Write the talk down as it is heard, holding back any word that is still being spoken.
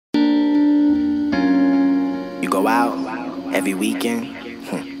go out every weekend.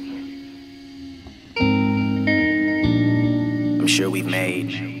 I'm sure we've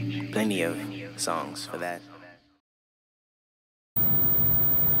made plenty of songs for that.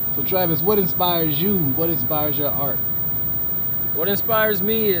 So Travis, what inspires you? What inspires your art? What inspires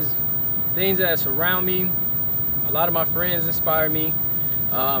me is things that surround me. A lot of my friends inspire me.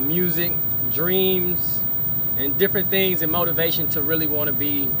 Music, dreams, and different things, and motivation to really want to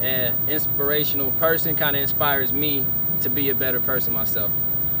be an inspirational person kind of inspires me to be a better person myself.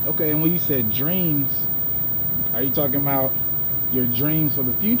 Okay, and when you said dreams, are you talking about your dreams for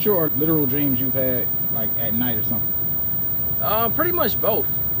the future or literal dreams you've had like at night or something? Pretty much both.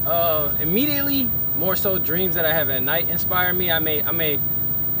 Immediately, more so dreams that I have at night inspire me. I may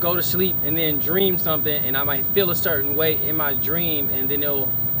go to sleep and then dream something, and I might feel a certain way in my dream, and then it'll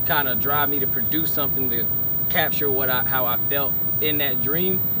kind of drive me to produce something to capture how I felt in that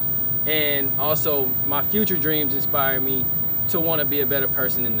dream. And also my future dreams inspire me to want to be a better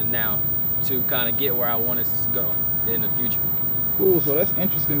person in the now, to kind of get where I want to go in the future. Cool, so that's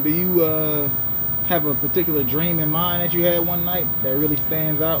interesting. Do you have a particular dream in mind that you had one night that really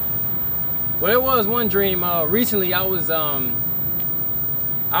stands out? Well, there was one dream recently. I was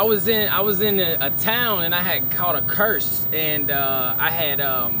in a town, and I had caught a curse, and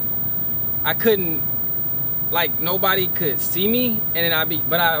I couldn't, like, nobody could see me, and then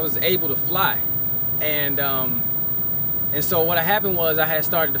but I was able to fly, and so what happened was I had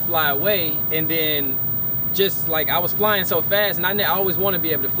started to fly away, and then just like I was flying so fast, and I always want to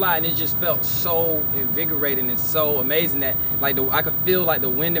be able to fly, and it just felt so invigorating and so amazing that like I could feel like the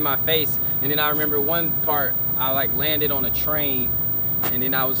wind in my face. And then I remember one part I like landed on a train, and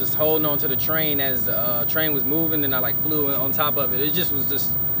then I was just holding on to the train as the train was moving, and I like flew on top of it. It just was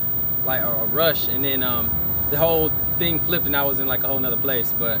just like a rush, and then the whole thing flipped, and I was in like a whole nother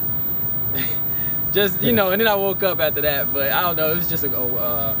place. But just, you know, and then I woke up after that. But I don't know, it was just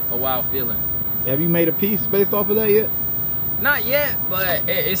a wild feeling. Have you made a piece based off of that yet? Not yet, but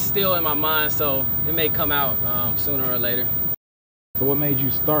it's still in my mind, so it may come out sooner or later. So what made you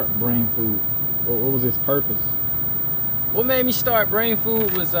start Brain Food? What was its purpose? What made me start Brain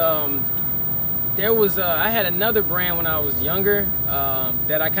Food was I had another brand when I was younger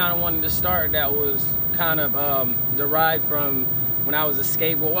that I kind of wanted to start, that was kind of derived from when I was a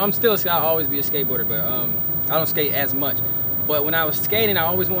skateboarder. Well, I'll always be a skateboarder, but I don't skate as much. But when I was skating, I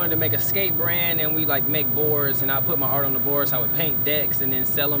always wanted to make a skate brand, and we like make boards, and I put my art on the boards. So I would paint decks and then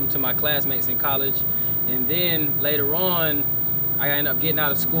sell them to my classmates in college. And then later on, I ended up getting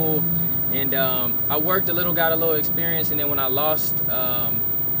out of school, and I worked a little, got a little experience, and then when I lost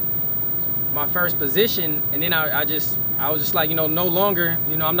my first position, and then I was just like, you know, no longer,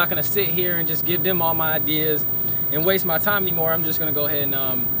 you know, I'm not gonna sit here and just give them all my ideas and waste my time anymore. I'm just gonna go ahead and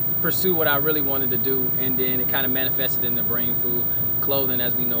pursue what I really wanted to do, and then it kind of manifested in the Brain Food clothing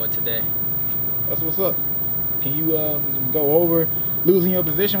as we know it today. That's what's up. Can you go over losing your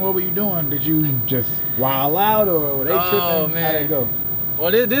position? What were you doing? Did you just wild out, or were they tripping? Oh man, how'd it go? Well,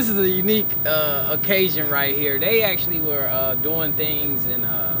 this is a unique occasion right here. They actually were doing things and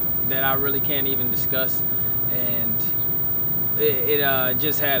that I really can't even discuss, and it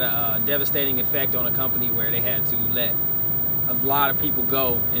just had a devastating effect on a company where they had to let a lot of people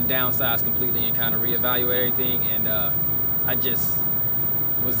go and downsize completely and kind of reevaluate everything. And I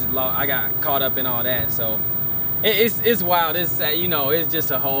got caught up in all that. So it's wild. It's you know, it's just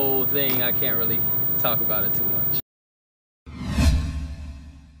a whole thing. I can't really talk about it too much.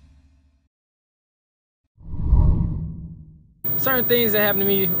 Certain things that happened to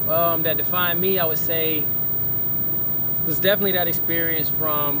me that define me, I would say, was definitely that experience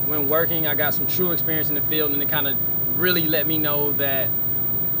from when working. I got some true experience in the field, and it kind of really let me know that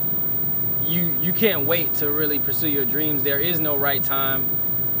you can't wait to really pursue your dreams. There is no right time,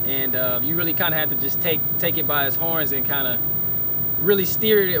 and you really kind of have to just take it by its horns and kind of really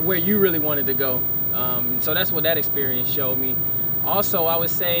steer it where you really wanted to go. So that's what that experience showed me. Also, I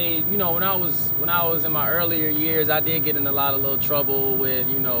would say, you know, when I was in my earlier years, I did get in a lot of little trouble with,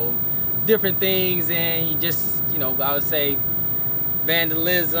 you know, different things, and you just, you know, I would say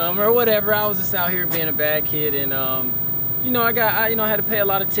vandalism or whatever. I was just out here being a bad kid, and you know, I had to pay a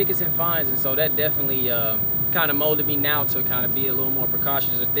lot of tickets and fines, and so that definitely kind of molded me now to kind of be a little more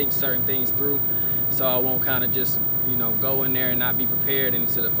precautious and think certain things through, so I won't kind of just, you know, go in there and not be prepared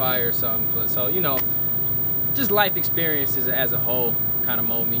into the fire or something. But so, you know, just life experiences as a whole kind of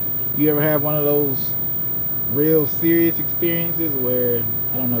mold me. You ever have one of those real serious experiences where,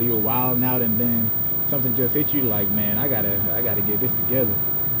 I don't know, you were wilding out and then something just hit you like, man, I gotta get this together?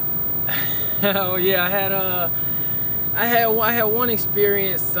 Oh yeah, I had one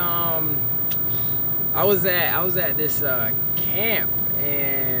experience. I was at this camp,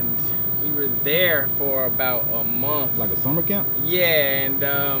 and we were there for about a month. Like a summer camp? Yeah, and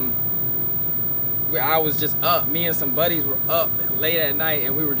I was just up. Me and some buddies were up late at night,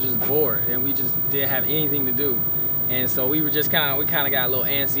 and we were just bored, and we just didn't have anything to do. And so we were just kind of got a little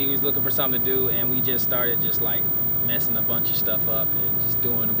antsy. We was looking for something to do, and we just started just like messing a bunch of stuff up and just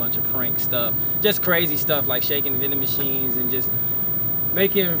doing a bunch of prank stuff, just crazy stuff like shaking vending machines and just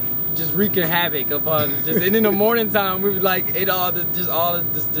wreaking havoc upon just. And in the morning time, we were like it all hit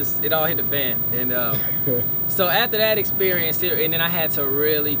the fan. And so after that experience, and then I had to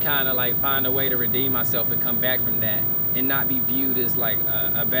really kind of like find a way to redeem myself and come back from that and not be viewed as like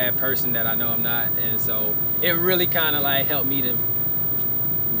a bad person that I know I'm not. And so it really kind of like helped me to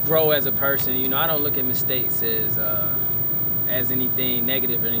grow as a person. You know, I don't look at mistakes as anything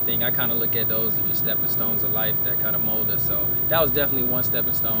negative or anything. I kind of look at those as just stepping stones of life that kind of mold us. So that was definitely one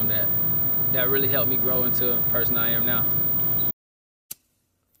stepping stone that really helped me grow into the person I am now.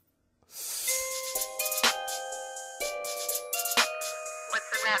 What's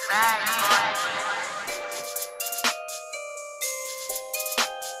in that bag, boy?